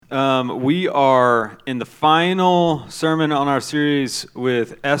We are in the final sermon on our series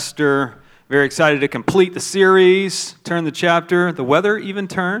with Esther. Very excited to complete the series, turn the chapter. The weather even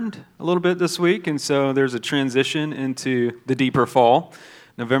turned a little bit this week, and so there's a transition into the deeper fall.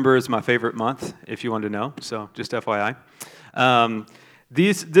 November is my favorite month, if you want to know, so just FYI. I'm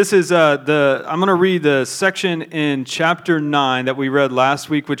going to read the section in chapter 9 that we read last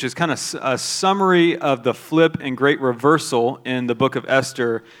week, which is kind of a summary of the flip and great reversal in the book of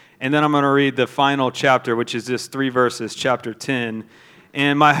Esther. And then I'm going to read the final chapter, which is just 3 verses, chapter 10.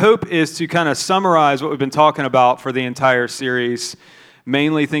 And my hope is to kind of summarize what we've been talking about for the entire series,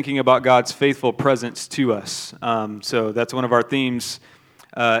 mainly thinking about God's faithful presence to us. So that's one of our themes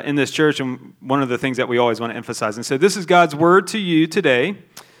in this church, and one of the things that we always want to emphasize. And so this is God's word to you today.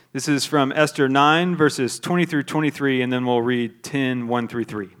 This is from Esther 9, verses 20 through 23, and then we'll read 10, 1 through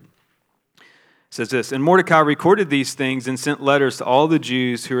 3. It says this, "And Mordecai recorded these things and sent letters to all the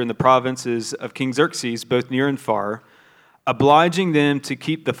Jews who are in the provinces of King Xerxes, both near and far, obliging them to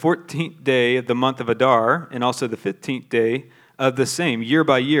keep the 14th day of the month of Adar, and also the 15th day of the same, year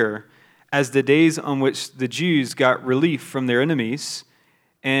by year, as the days on which the Jews got relief from their enemies,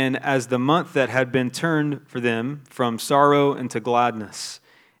 and as the month that had been turned for them from sorrow into gladness,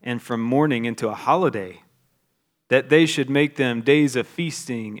 and from mourning into a holiday, that they should make them days of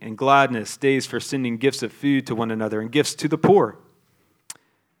feasting and gladness, days for sending gifts of food to one another and gifts to the poor."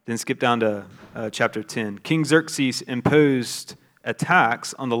 Then skip down to chapter 10. "King Xerxes imposed a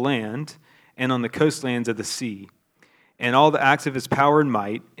tax on the land and on the coastlands of the sea, and all the acts of his power and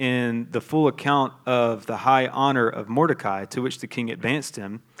might, in the full account of the high honor of Mordecai, to which the king advanced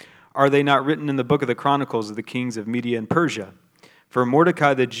him, are they not written in the book of the Chronicles of the kings of Media and Persia? For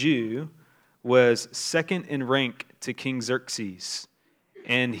Mordecai the Jew was second in rank to King Xerxes,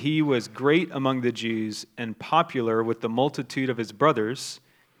 and he was great among the Jews and popular with the multitude of his brothers,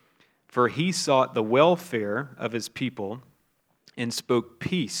 for he sought the welfare of his people and spoke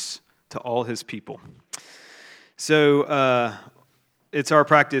peace to all his people." So it's our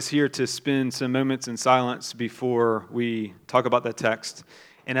practice here to spend some moments in silence before we talk about that text.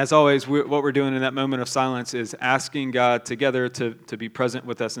 And as always, what we're doing in that moment of silence is asking God together to be present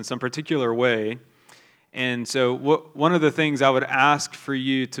with us in some particular way. And so one of the things I would ask for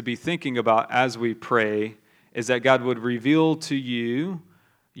you to be thinking about as we pray is that God would reveal to you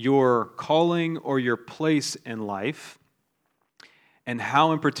your calling or your place in life, and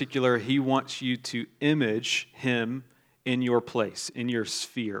how in particular He wants you to image Him in your place, in your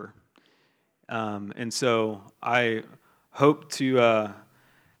sphere. And so I hope to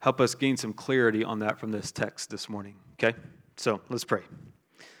help us gain some clarity on that from this text this morning. Okay? So let's pray.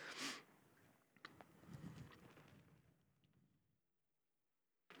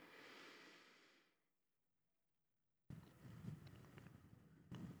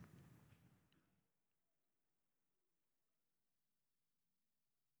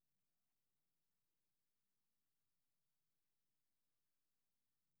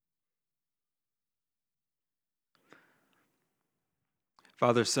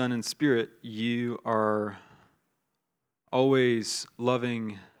 Father, Son, and Spirit, you are always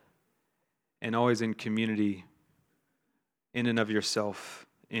loving and always in community in and of yourself.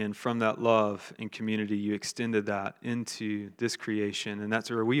 And from that love and community, you extended that into this creation, and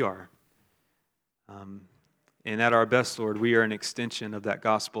that's where we are. And at our best, Lord, we are an extension of that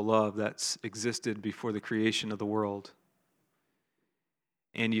gospel love that's existed before the creation of the world.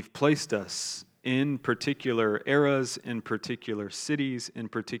 And you've placed us in particular eras, in particular cities, in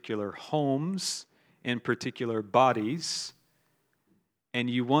particular homes, in particular bodies, and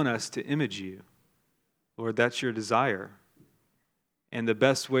you want us to image you. Lord, that's your desire. And the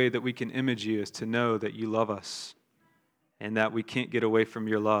best way that we can image you is to know that you love us, and that we can't get away from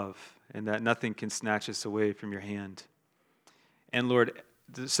your love, and that nothing can snatch us away from your hand. And Lord,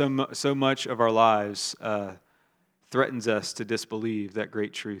 so much of our lives threatens us to disbelieve that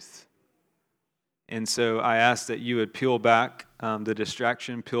great truth. And so I ask that you would peel back the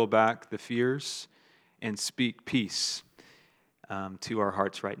distraction, peel back the fears, and speak peace to our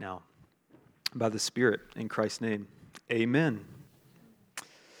hearts right now. By the Spirit, in Christ's name, amen.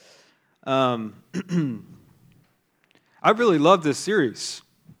 I really love this series.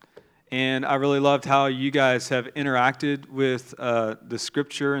 And I really loved how you guys have interacted with the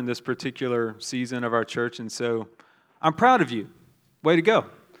Scripture in this particular season of our church. And so I'm proud of you. Way to go.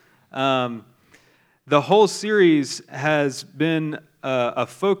 The whole series has been a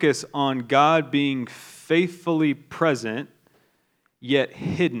focus on God being faithfully present, yet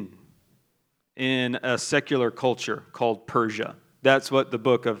hidden in a secular culture called Persia. That's what the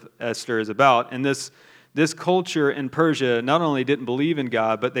book of Esther is about. And this this culture in Persia not only didn't believe in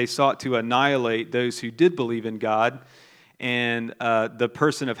God, but they sought to annihilate those who did believe in God. And the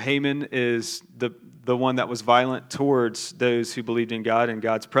person of Haman is the one that was violent towards those who believed in God and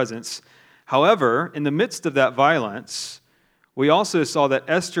God's presence. However, in the midst of that violence, we also saw that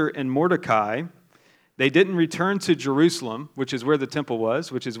Esther and Mordecai, they didn't return to Jerusalem, which is where the temple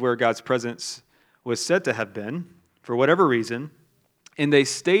was, which is where God's presence was said to have been, for whatever reason. And they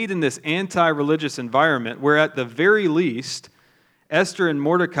stayed in this anti-religious environment where at the very least, Esther and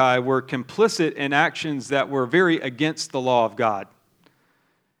Mordecai were complicit in actions that were very against the law of God.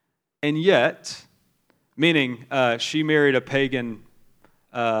 And yet, meaning she married a pagan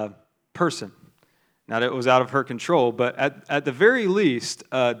person. Now, that was out of her control, but at the very least,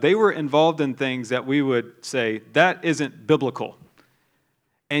 they were involved in things that we would say, that isn't biblical.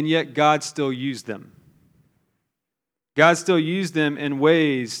 And yet, God still used them. God still used them in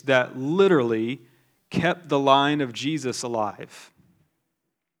ways that literally kept the line of Jesus alive.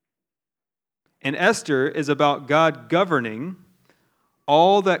 And Esther is about God governing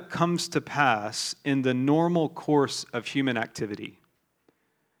all that comes to pass in the normal course of human activity.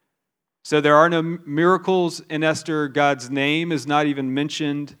 So there are no miracles in Esther. God's name is not even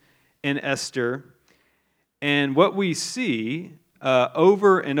mentioned in Esther. And what we see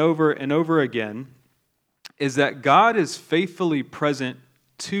over and over and over again is that God is faithfully present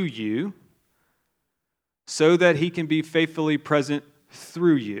to you so that he can be faithfully present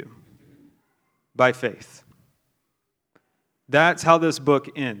through you by faith. That's how this book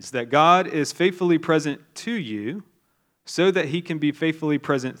ends, that God is faithfully present to you so that he can be faithfully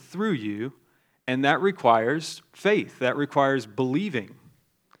present through you, and that requires faith. That requires believing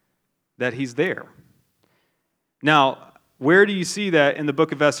that he's there. Now, where do you see that in the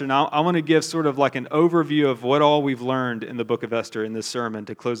book of Esther? Now, I want to give sort of like an overview of what all we've learned in the book of Esther in this sermon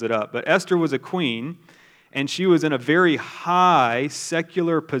to close it up. But Esther was a queen, and she was in a very high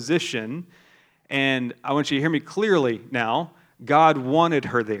secular position, and I want you to hear me clearly now. God wanted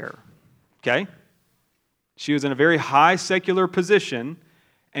her there, okay? She was in a very high secular position,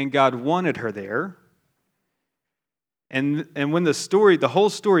 and God wanted her there. And when the whole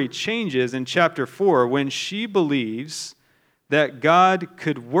story changes in chapter 4, when she believes that God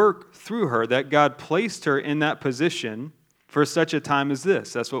could work through her, that God placed her in that position for such a time as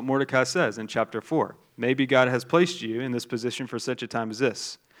this. That's what Mordecai says in chapter 4. Maybe God has placed you in this position for such a time as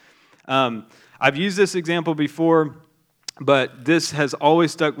this. I've used this example before, but this has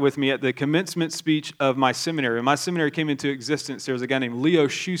always stuck with me. At the commencement speech of my seminary, when my seminary came into existence, there was a guy named Leo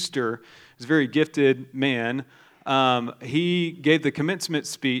Schuster. He was a very gifted man. He gave the commencement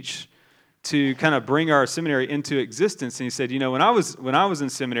speech to kind of bring our seminary into existence. And he said, when I was in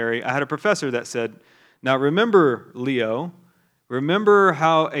seminary, I had a professor that said, now remember, Leo, remember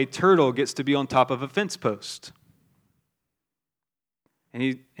how a turtle gets to be on top of a fence post.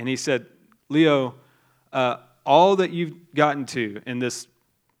 And he said, Leo, all that you've gotten to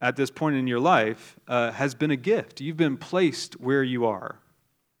at this point in your life has been a gift. You've been placed where you are.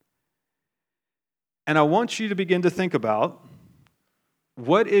 And I want you to begin to think about,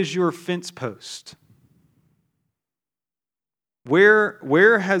 what is your fence post?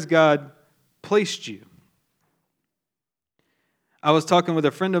 Where has God placed you? I was talking with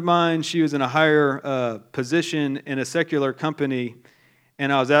a friend of mine. She was in a higher position in a secular company,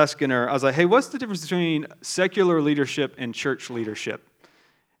 and I was asking her, I was like, hey, what's the difference between secular leadership and church leadership?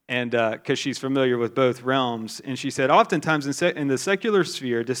 And because she's familiar with both realms. And she said, oftentimes in the secular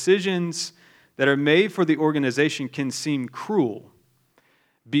sphere, decisions that are made for the organization can seem cruel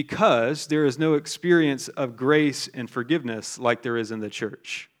because there is no experience of grace and forgiveness like there is in the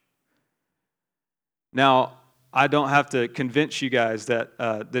church. Now, I don't have to convince you guys that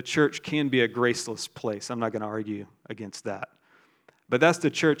the church can be a graceless place. I'm not going to argue against that. But that's the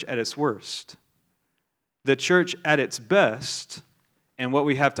church at its worst. The church at its best, and what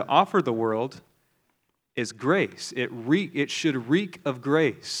we have to offer the world, is grace. It should reek of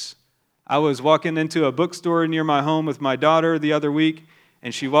grace. I was walking into a bookstore near my home with my daughter the other week,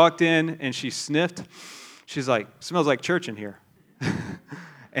 and she walked in and she sniffed. She's like, smells like church in here.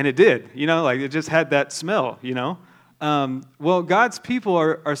 And it did, it just had that smell, Well, God's people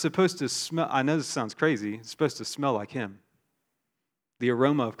are supposed to smell, I know this sounds crazy, it's supposed to smell like him. The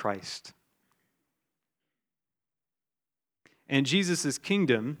aroma of Christ. And Jesus'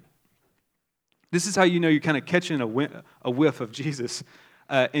 kingdom, this is how you know you're kind of catching a whiff of Jesus.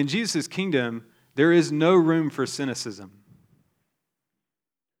 In Jesus' kingdom, there is no room for cynicism.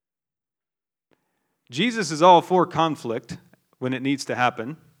 Jesus is all for conflict when it needs to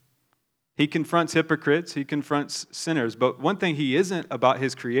happen. He confronts hypocrites, he confronts sinners. But one thing he isn't about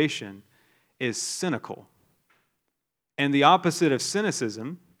his creation is cynical. And the opposite of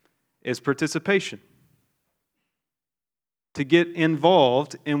cynicism is participation. To get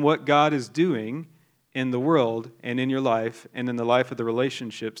involved in what God is doing in the world and in your life and in the life of the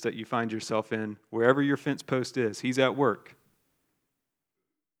relationships that you find yourself in, wherever your fence post is. He's at work.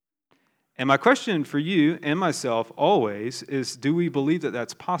 And my question for you and myself always is, do we believe that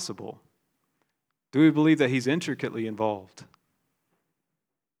that's possible? Do we believe that He's intricately involved?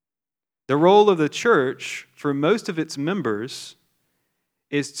 The role of the church for most of its members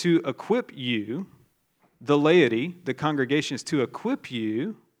is to equip you, the laity, the congregation, is to equip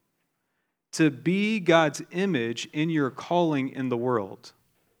you to be God's image in your calling in the world.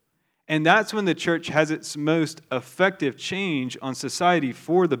 And that's when the church has its most effective change on society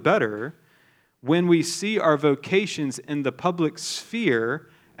for the better, when we see our vocations in the public sphere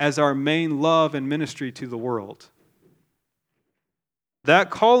as our main love and ministry to the world. That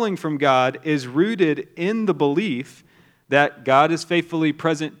calling from God is rooted in the belief that God is faithfully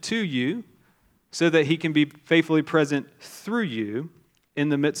present to you so that He can be faithfully present through you in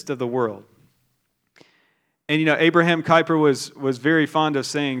the midst of the world. And Abraham Kuyper was very fond of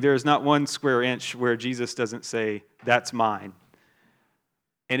saying, there is not one square inch where Jesus doesn't say, that's mine.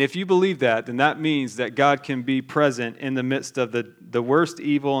 And if you believe that, then that means that God can be present in the midst of the worst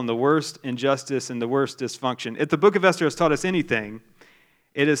evil and the worst injustice and the worst dysfunction. If the book of Esther has taught us anything,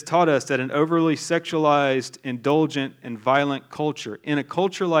 it has taught us that an overly sexualized, indulgent, and violent culture, in a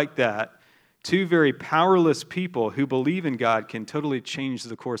culture like that, two very powerless people who believe in God can totally change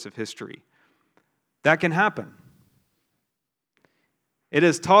the course of history. That can happen. It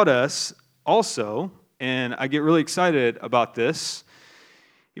has taught us also, and I get really excited about this,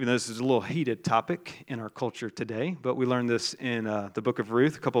 even though this is a little heated topic in our culture today, but we learned this in the book of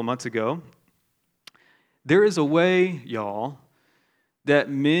Ruth a couple of months ago. There is a way, y'all, that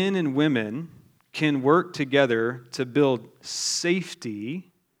men and women can work together to build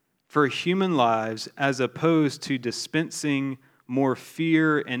safety for human lives as opposed to dispensing more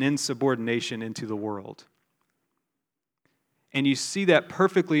fear and insubordination into the world. And you see that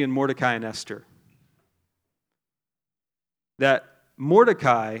perfectly in Mordecai and Esther. That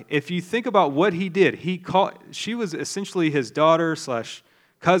Mordecai, if you think about what he did, she was essentially his daughter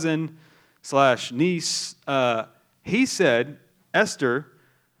 / cousin / niece. He said, Esther,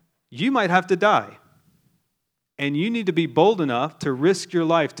 you might have to die. And you need to be bold enough to risk your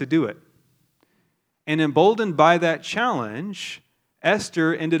life to do it. And emboldened by that challenge,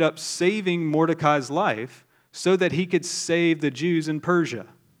 Esther ended up saving Mordecai's life so that he could save the Jews in Persia.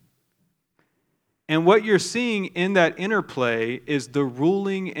 And what you're seeing in that interplay is the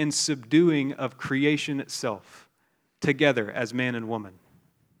ruling and subduing of creation itself together as man and woman.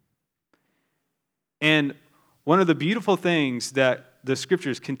 And one of the beautiful things that the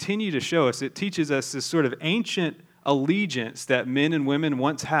scriptures continue to show us, it teaches us this sort of ancient allegiance that men and women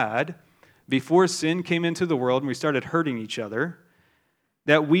once had before sin came into the world and we started hurting each other,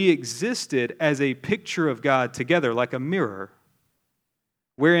 that we existed as a picture of God together like a mirror,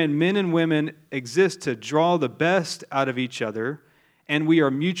 wherein men and women exist to draw the best out of each other, and we are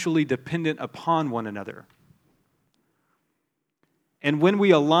mutually dependent upon one another. And when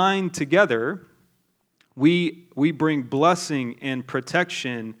we align together, we bring blessing and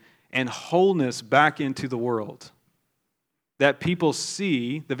protection and wholeness back into the world. That people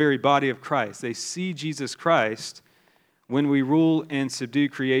see the very body of Christ. They see Jesus Christ when we rule and subdue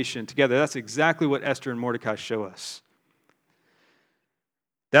creation together. That's exactly what Esther and Mordecai show us.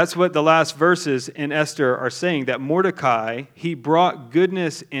 That's what the last verses in Esther are saying, that Mordecai, he brought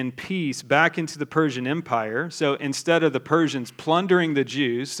goodness and peace back into the Persian Empire. So instead of the Persians plundering the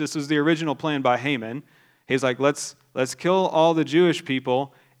Jews, this was the original plan by Haman. He's like, let's kill all the Jewish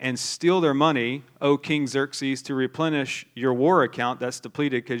people and steal their money, O King Xerxes, to replenish your war account that's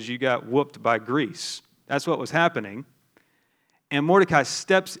depleted because you got whooped by Greece. That's what was happening. And Mordecai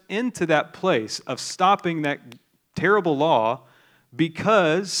steps into that place of stopping that terrible law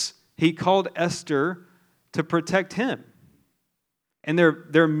because he called Esther to protect him. And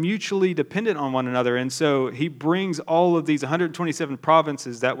they're mutually dependent on one another. And so he brings all of these 127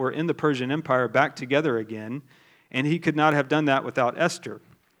 provinces that were in the Persian Empire back together again. And he could not have done that without Esther.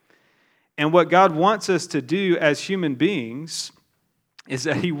 And what God wants us to do as human beings is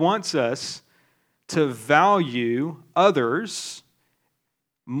that He wants us to value others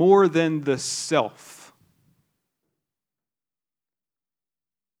more than the self.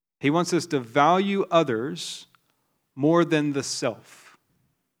 He wants us to value others more than the self.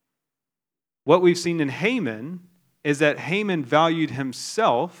 What we've seen in Haman is that Haman valued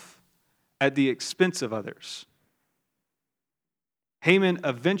himself at the expense of others. Haman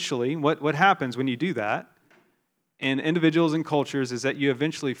eventually, what happens when you do that, in individuals and cultures, is that you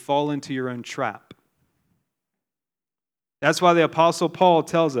eventually fall into your own trap. That's why the Apostle Paul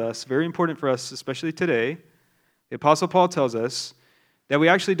tells us, very important for us, especially today, the Apostle Paul tells us that we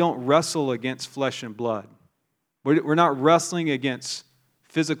actually don't wrestle against flesh and blood. We're not wrestling against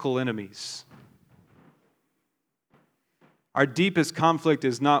physical enemies. Our deepest conflict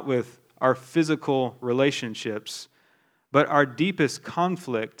is not with our physical relationships, but our deepest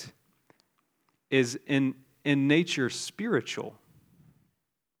conflict is in nature spiritual.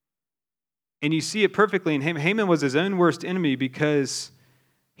 And you see it perfectly in Haman. Haman was his own worst enemy because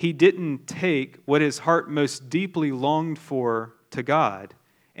he didn't take what his heart most deeply longed for to God,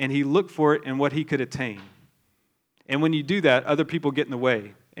 and he looked for it in what he could attain. And when you do that, other people get in the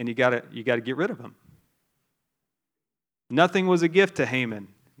way, and you got to get rid of them. Nothing was a gift to Haman,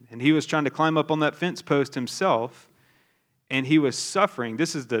 and he was trying to climb up on that fence post himself, and he was suffering.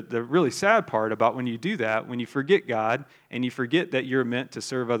 This is the really sad part about when you do that, when you forget God, and you forget that you're meant to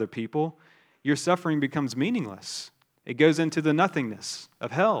serve other people, your suffering becomes meaningless. It goes into the nothingness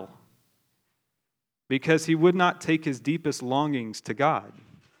of hell because he would not take his deepest longings to God.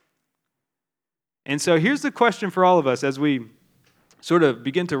 And so here's the question for all of us as we sort of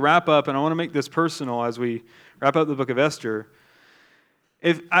begin to wrap up, and I want to make this personal as we wrap up the book of Esther.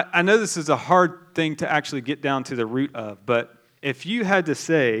 I know this is a hard thing to actually get down to the root of, but if you had to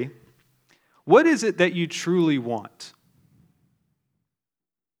say, what is it that you truly want?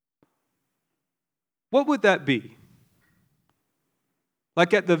 What would that be?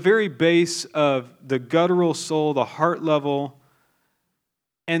 Like at the very base of the guttural soul, the heart level,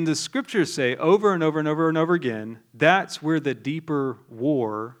 and the scriptures say over and over and over and over again, that's where the deeper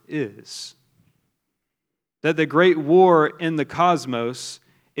war is. That the great war in the cosmos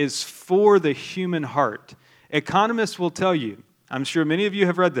is for the human heart. Economists will tell you, I'm sure many of you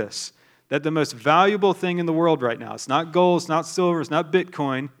have read this, that the most valuable thing in the world right now, it's not gold, it's not silver, it's not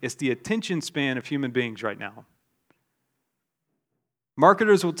Bitcoin, it's the attention span of human beings right now.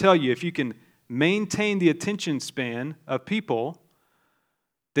 Marketers will tell you if you can maintain the attention span of people,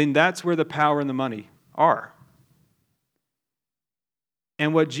 then that's where the power and the money are.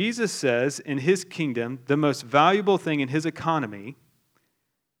 And what Jesus says in his kingdom, the most valuable thing in his economy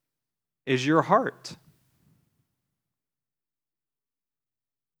is your heart.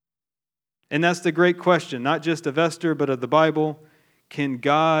 And that's the great question, not just of Esther, but of the Bible. Can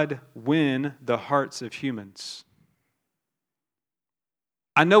God win the hearts of humans?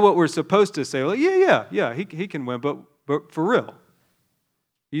 I know what we're supposed to say. Well, yeah, he can win, but for real,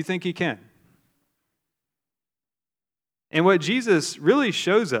 you think he can? And what Jesus really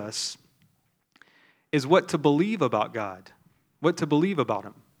shows us is what to believe about God, what to believe about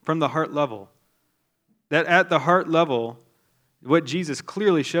him from the heart level. That at the heart level, what Jesus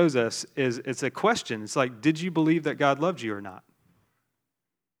clearly shows us is it's a question. It's like, did you believe that God loved you or not?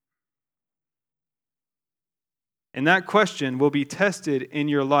 And that question will be tested in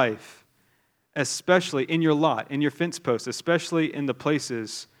your life, especially in your lot, in your fence post, especially in the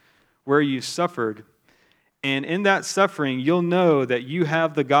places where you suffered. And in that suffering, you'll know that you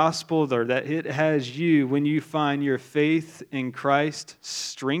have the gospel, or that it has you when you find your faith in Christ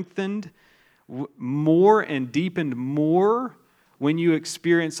strengthened more and deepened more when you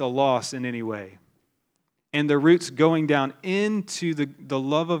experience a loss in any way. And the roots going down into the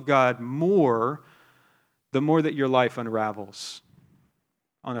love of God more, the more that your life unravels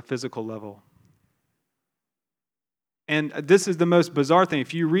on a physical level. And this is the most bizarre thing.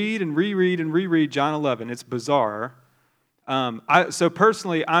 If you read and reread John 11, it's bizarre. So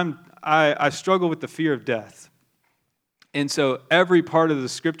personally, I struggle with the fear of death. And so every part of the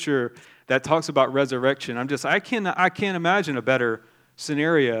scripture that talks about resurrection, I can't imagine a better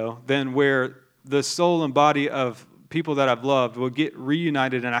scenario than where the soul and body of people that I've loved will get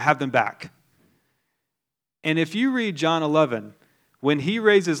reunited and I have them back. And if you read John 11, when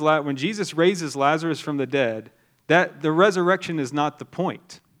Jesus raises Lazarus from the dead, that the resurrection is not the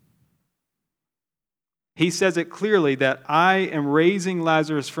point. He says it clearly that I am raising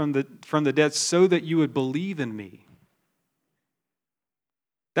Lazarus from the dead so that you would believe in me.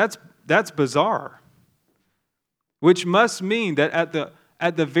 That's bizarre. Which must mean that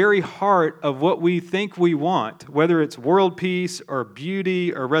at the very heart of what we think we want, whether it's world peace or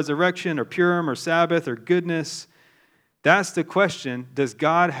beauty or resurrection or Purim or Sabbath or goodness, that's the question, does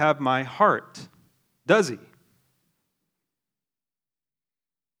God have my heart? Does he?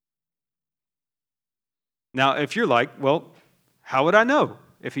 Now, if you're like, well, how would I know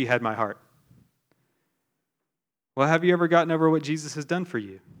if he had my heart? Well, have you ever gotten over what Jesus has done for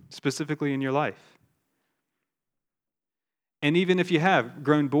you, specifically in your life? And even if you have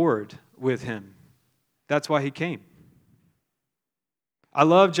grown bored with him, that's why he came. I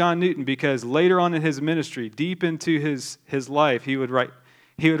love John Newton because later on in his ministry, deep into his life, he would write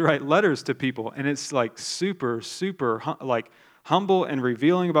letters to people, and it's like super humble and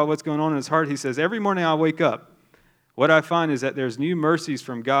revealing about what's going on in his heart. He says, every morning I wake up, what I find is that there's new mercies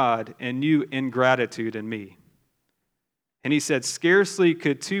from God and new ingratitude in me. And he said, scarcely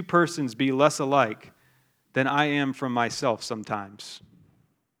could two persons be less alike than I am from myself sometimes.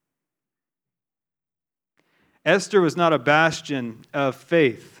 Esther was not a bastion of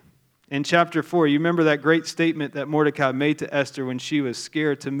faith. In chapter 4, you remember that great statement that Mordecai made to Esther when she was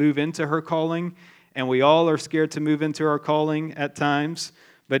scared to move into her calling, and we all are scared to move into our calling at times.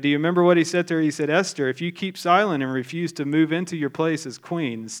 But do you remember what he said to her? He said, Esther, if you keep silent and refuse to move into your place as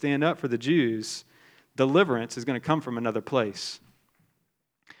queen and stand up for the Jews, deliverance is going to come from another place.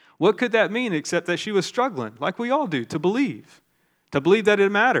 What could that mean except that she was struggling, like we all do, to believe that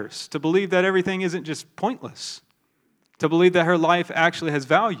it matters, to believe that everything isn't just pointless, to believe that her life actually has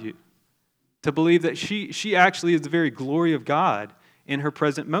value, to believe that she actually is the very glory of God in her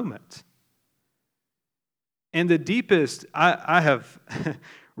present moment. And the deepest, I have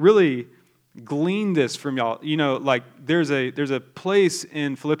really gleaned this from y'all. You know, like there's a place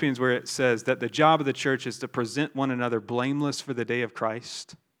in Philippians where it says that the job of the church is to present one another blameless for the day of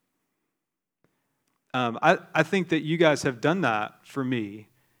Christ. I think that you guys have done that for me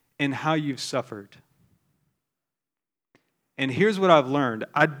in how you've suffered. And here's what I've learned.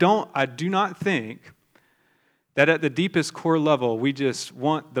 I do not think that at the deepest core level, we just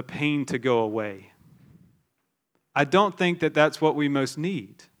want the pain to go away. I don't think that that's what we most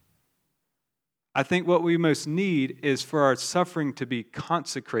need. I think what we most need is for our suffering to be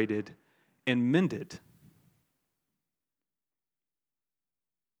consecrated and mended.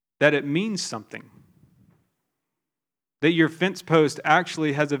 That it means something. That your fence post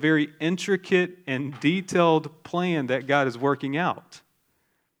actually has a very intricate and detailed plan that God is working out.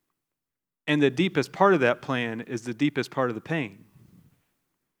 And the deepest part of that plan is the deepest part of the pain.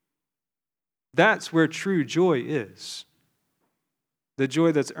 That's where true joy is. The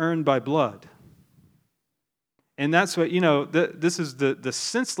joy that's earned by blood. And that's what, this is the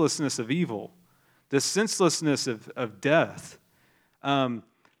senselessness of evil, the senselessness of death.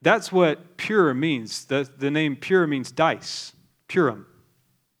 That's what pure means. The name pure means dice, Purim.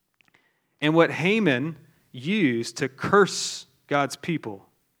 And what Haman used to curse God's people,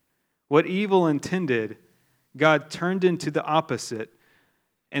 what evil intended, God turned into the opposite.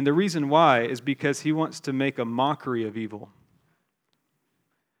 And the reason why is because he wants to make a mockery of evil.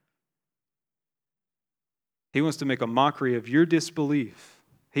 He wants to make a mockery of your disbelief.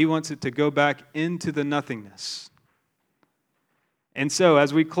 He wants it to go back into the nothingness. And so,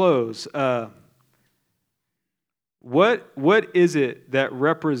 as we close, what is it that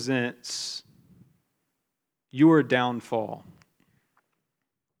represents your downfall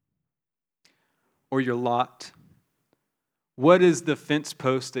or your lot? What is the fence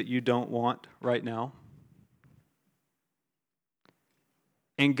post that you don't want right now?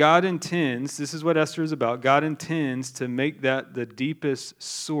 And God intends, this is what Esther is about, God intends to make that the deepest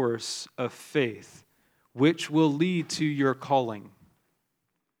source of faith, which will lead to your calling.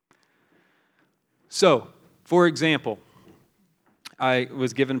 So, for example, I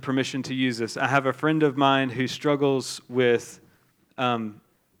was given permission to use this. I have a friend of mine who struggles with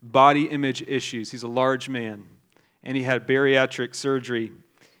body image issues. He's a large man, and he had bariatric surgery.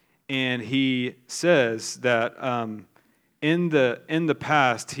 And he says that in the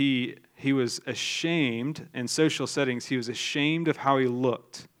past, he was ashamed in social settings. He was ashamed of how he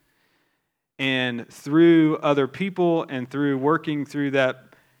looked. And through other people and through working through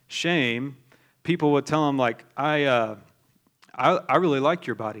that shame, people would tell him, like, I really like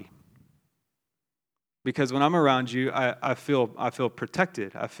your body. Because when I'm around you, I feel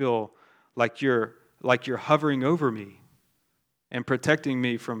protected. I feel like you're hovering over me and protecting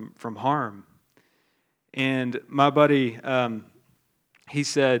me from harm. And my buddy, he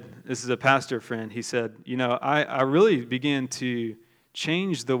said, this is a pastor friend, he said, I really began to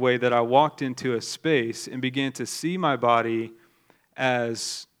change the way that I walked into a space and began to see my body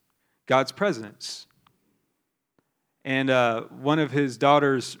as God's presence. And one of his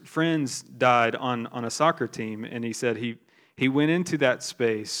daughter's friends died on a soccer team, and he said he went into that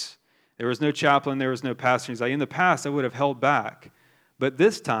space. There was no chaplain, there was no pastor. He's like, in the past, I would have held back. But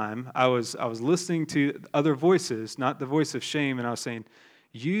this time, I was listening to other voices, not the voice of shame, and I was saying,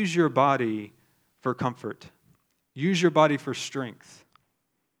 use your body for comfort. Use your body for strength.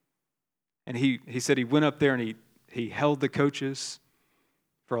 And he said he went up there and he held the coaches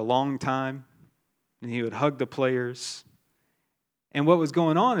for a long time, and he would hug the players, And what was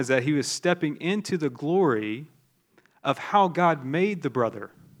going on is that he was stepping into the glory of how God made the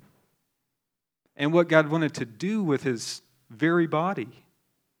brother and what God wanted to do with his very body.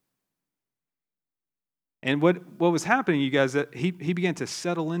 And what was happening, you guys, that he began to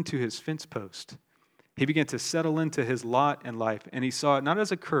settle into his fence post. He began to settle into his lot in life, and he saw it not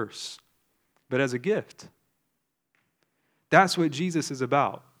as a curse, but as a gift. That's what Jesus is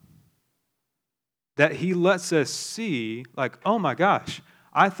about. That he lets us see, like, oh my gosh,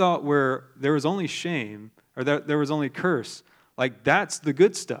 I thought where there was only shame or that there was only curse, like that's the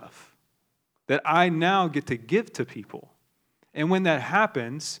good stuff that I now get to give to people. And when that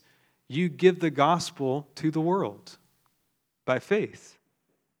happens, you give the gospel to the world by faith.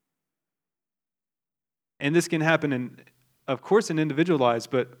 And this can happen, of course, in individual lives,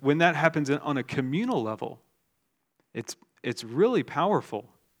 but when that happens on a communal level, it's really powerful.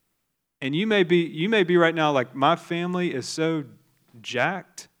 And you may be right now like, my family is so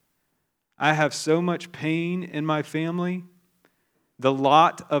jacked. I have so much pain in my family. The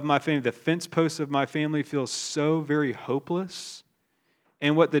lot of my family, the fence post of my family feels so very hopeless.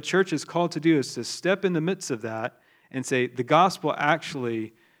 And what the church is called to do is to step in the midst of that and say, the gospel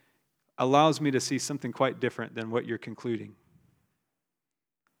actually allows me to see something quite different than what you're concluding.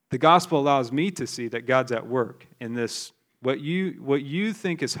 The gospel allows me to see that God's at work in this. What you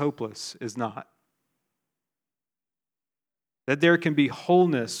think is hopeless is not. That there can be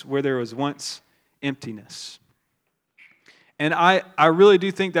wholeness where there was once emptiness. And I really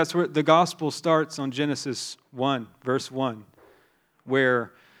do think that's where the gospel starts on Genesis 1, verse 1.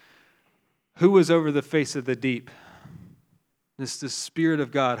 Where who was over the face of the deep? This the Spirit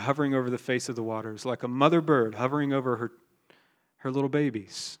of God hovering over the face of the waters, like a mother bird hovering over her little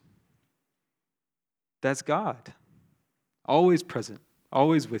babies. That's God. Always present,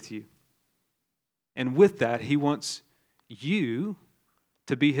 always with you. And with that, he wants you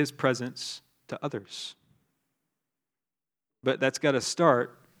to be his presence to others. But that's got to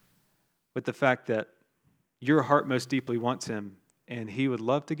start with the fact that your heart most deeply wants him, and he would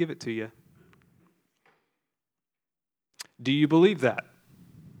love to give it to you. Do you believe that?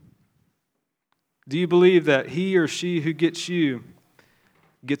 Do you believe that he or she who gets you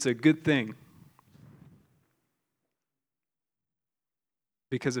gets a good thing?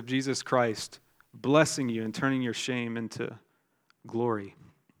 Because of Jesus Christ blessing you and turning your shame into glory.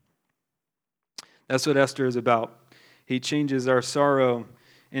 That's what Esther is about. He changes our sorrow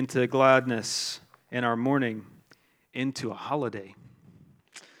into gladness and our mourning into a holiday.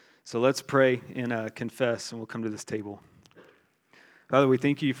 So let's pray and confess, and we'll come to this table. Father, we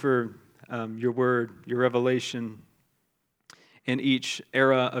thank you for your word, your revelation in each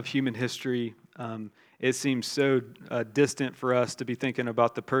era of human history. It seems so distant for us to be thinking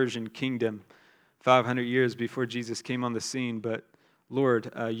about the Persian kingdom 500 years before Jesus came on the scene. But Lord,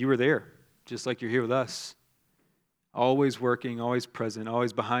 you were there, just like you're here with us. Always working, always present,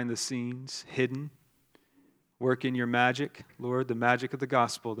 always behind the scenes, hidden. Working your magic, Lord, the magic of the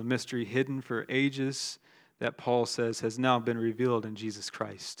gospel, the mystery hidden for ages that Paul says has now been revealed in Jesus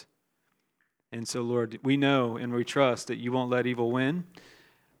Christ. And so, Lord, we know and we trust that you won't let evil win,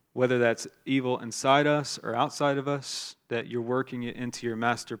 whether that's evil inside us or outside of us, that you're working it into your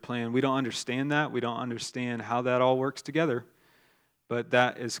master plan. We don't understand that. We don't understand how that all works together, but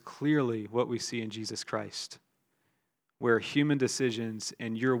that is clearly what we see in Jesus Christ, where human decisions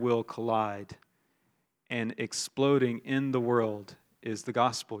and your will collide, and exploding in the world is the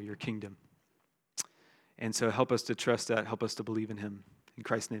gospel, your kingdom. And so help us to trust that. Help us to believe in him. In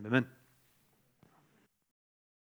Christ's name, amen.